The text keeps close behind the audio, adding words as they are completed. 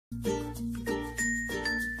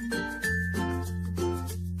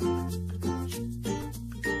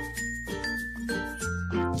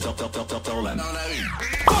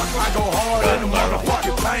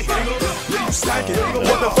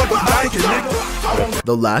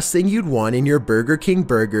The last thing you'd want in your Burger King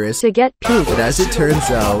burger is to get poop. But as it turns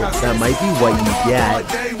out, that might be what you get.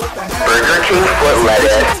 Burger King foot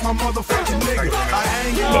lettuce.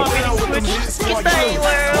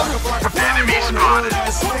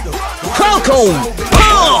 Falcon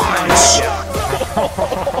Punch!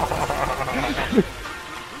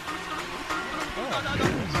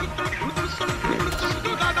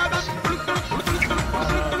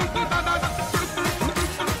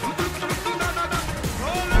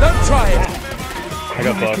 Don't try it. I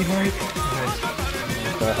got bugged.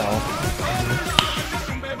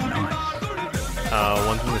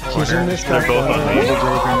 One's in the corner. They're both on me.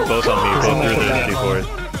 Both on me. Both through the C4s.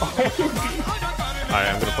 Alright,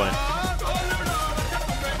 I'm gonna play.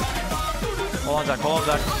 Hold on, Zach. Hold on,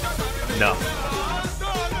 Zach. No.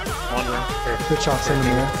 Wandering. Good shots in the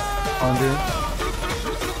mirror. Under.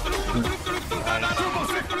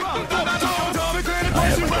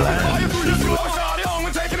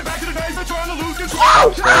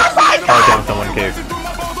 Oh, damn, someone caved.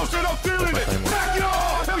 That's my claim one.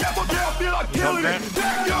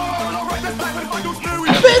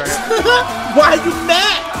 Why are you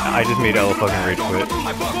mad? I just made Ella fucking rage quit.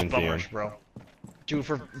 Bummers, bro. Dude,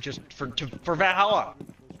 for Valhalla.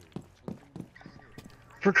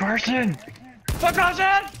 For Carson! For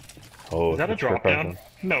Carson! Oh, Is that a it's for drop down? Carson.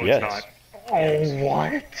 No, Yes. it's not. Oh,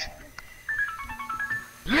 what?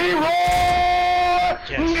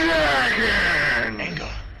 Yes. Anger.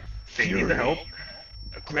 They need the help.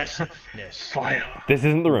 Aggressiveness. Fire. This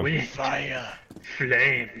isn't the room. Wind. Fire.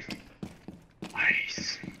 Flame.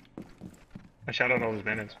 Ice. I shot out all his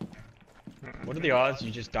bandits. What are the odds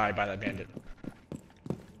you just die by that bandit?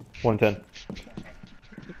 110.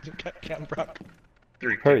 Cam Brock.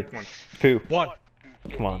 3. Hurry. 1. 2. 1.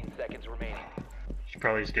 Come on. Should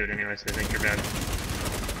probably just do it anyways. I think you're bad.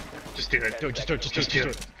 Just do it. Do it, just do it, just do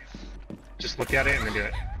it. Just look at it and then do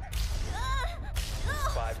it.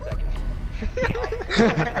 5 seconds.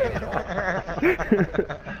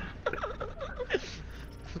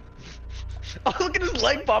 Oh, look at his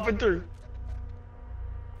leg popping through.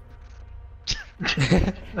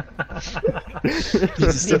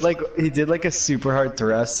 He did like a super hard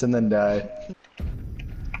thrust and then died.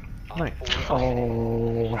 Nice.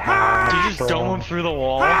 Oh, Did you just dome him through the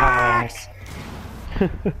wall?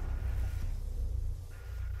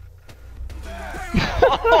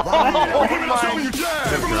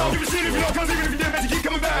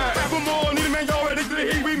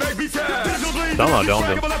 Somehow domed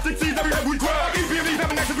him.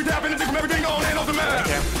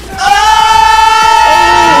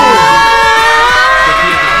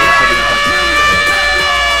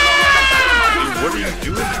 What are you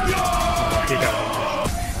doing? He got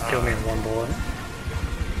killed me in one bullet.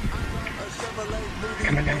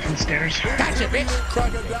 Coming down from the stairs. Gotcha, bitch!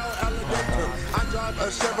 I drive a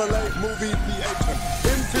Chevrolet movie theater.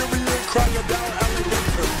 Interior crocodile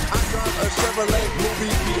alligator. I drive a Chevrolet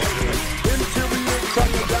movie theater. Interior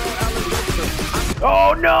crocodile alligator.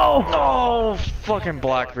 Oh no! Oh, fucking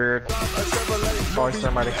Blackbeard. Sorry,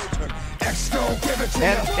 Thermite.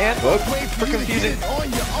 And for confusing.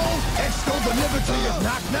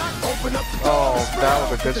 Oh, that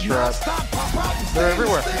was a good strat. They're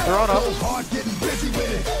everywhere. They're on up.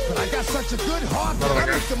 I got such a good heart that I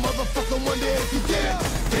make the motherfucker wonder if you did.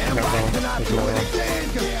 Damn right, can I do it again?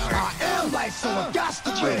 'Cause I am life, so I got to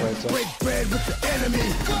win. Break bread with the enemy.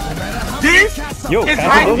 No matter how This many is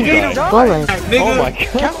how you get it done. Bullet. Oh my god.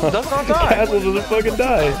 Castle does not die. Castle doesn't fucking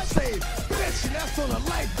die.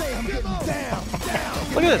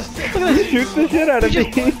 Look at this. Look at He this. shoots the shit out of me.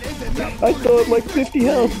 I still have like 50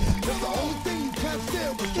 health.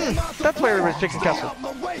 That's why everybody's fixing Castle.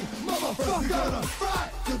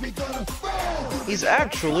 He's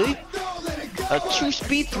actually a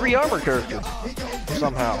 2-speed 3 armor character.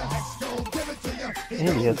 Somehow.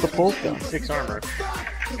 And he has the pulse gun. 6 armor.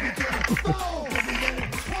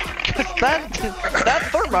 that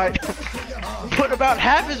Thermite put about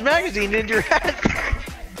half his magazine into your head.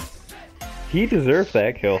 He deserved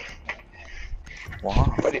that kill.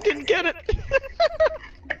 Wow. But he didn't get it.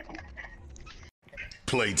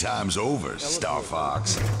 Playtime's over, Star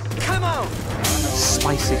Fox. Come on.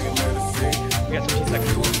 Spicy. We got 15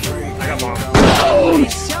 seconds. I got bomb.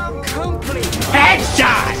 Mission complete.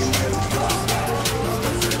 Headshot!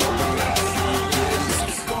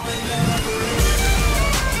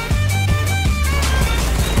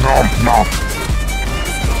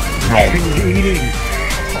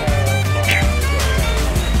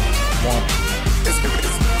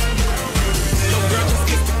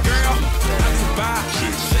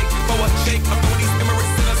 It's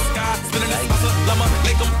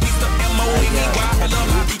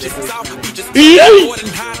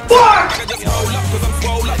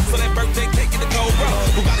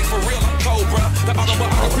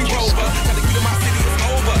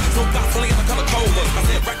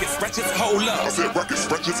I said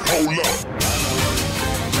records, hold up.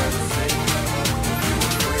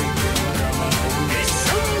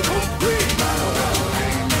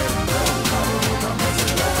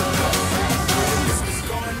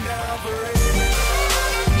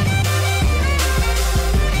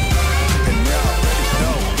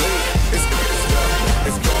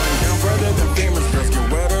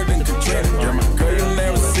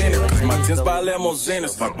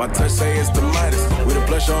 My touch say it's the Midas. With a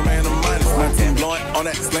plus your man, a minus. My team blowing on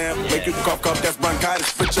that slam. Make you cough, that's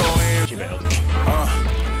bronchitis. Put your hands.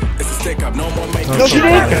 It's a stick up. No more make. No, she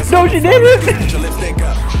didn't. No, she didn't. Your lipstick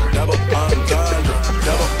up. Double entendre.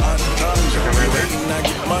 Double entendre. When I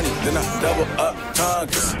get money, then I double up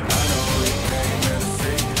tongues.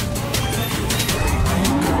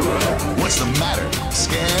 What's the matter?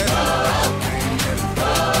 Scared?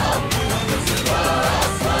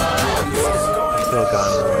 Still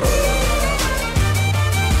gone.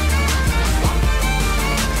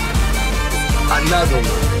 Another one.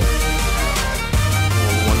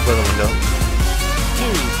 One for the window.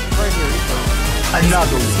 Dude, right here.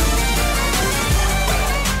 Another one.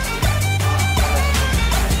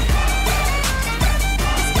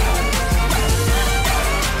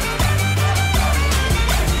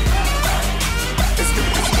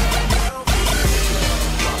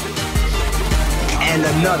 And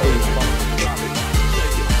another one.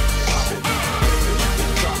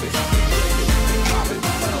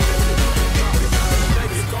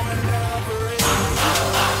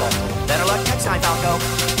 Better luck next time, Falco.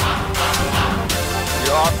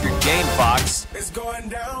 You're off your game, Fox. It's going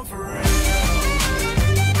down for real.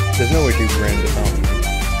 There's no way she ran this out.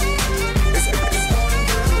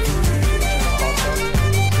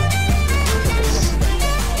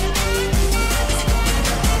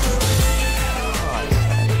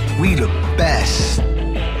 We the best.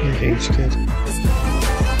 Age kid.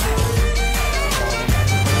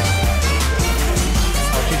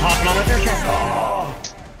 She's hopping on with her truck.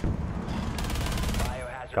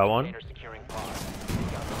 Got one.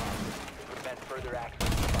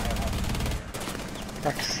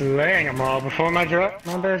 Slaying them all before my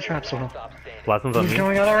bear traps are. Last one's on He's me.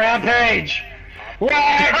 going on a rampage. What?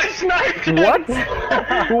 I sniped him. What?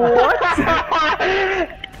 What?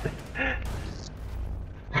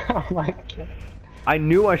 Oh my god. I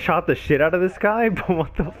knew I shot the shit out of this guy, but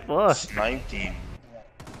what the fuck? Sniped him.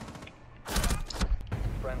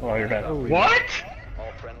 Oh, you're bad. What?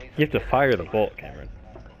 You have to fire the bolt, Cameron.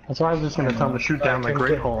 That's why I was just gonna tell him to shoot down the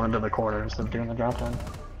great hole into the corner instead of doing the drop down.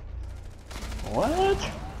 What?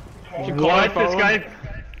 What? This guy?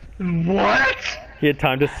 What? He had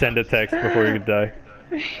time to send a text before he could die.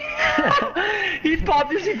 He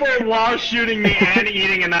popped his C4 while shooting me and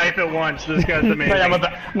eating a knife at once. This guy's amazing. Hold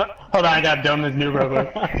on, I gotta dome this new real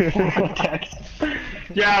quick. Text.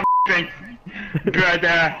 Yeah, good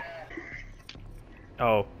there.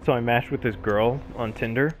 Oh, so I matched with this girl on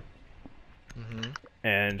Tinder.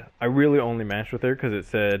 And I really only matched with her because it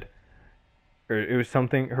said, or it was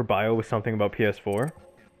something, her bio was something about PS4.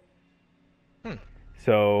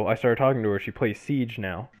 So I started talking to her. She plays Siege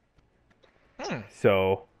now.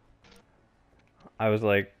 So I was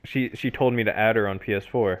like, she told me to add her on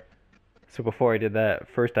PS4. So before I did that,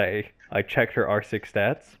 first I checked her R6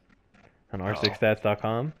 stats on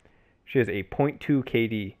r6stats.com. She has a 0.2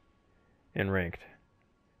 KD in ranked.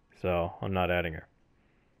 So I'm not adding her.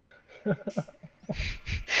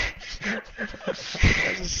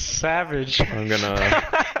 Savage. I'm gonna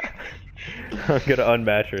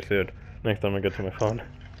unmatch her soon. Next time I get to my phone.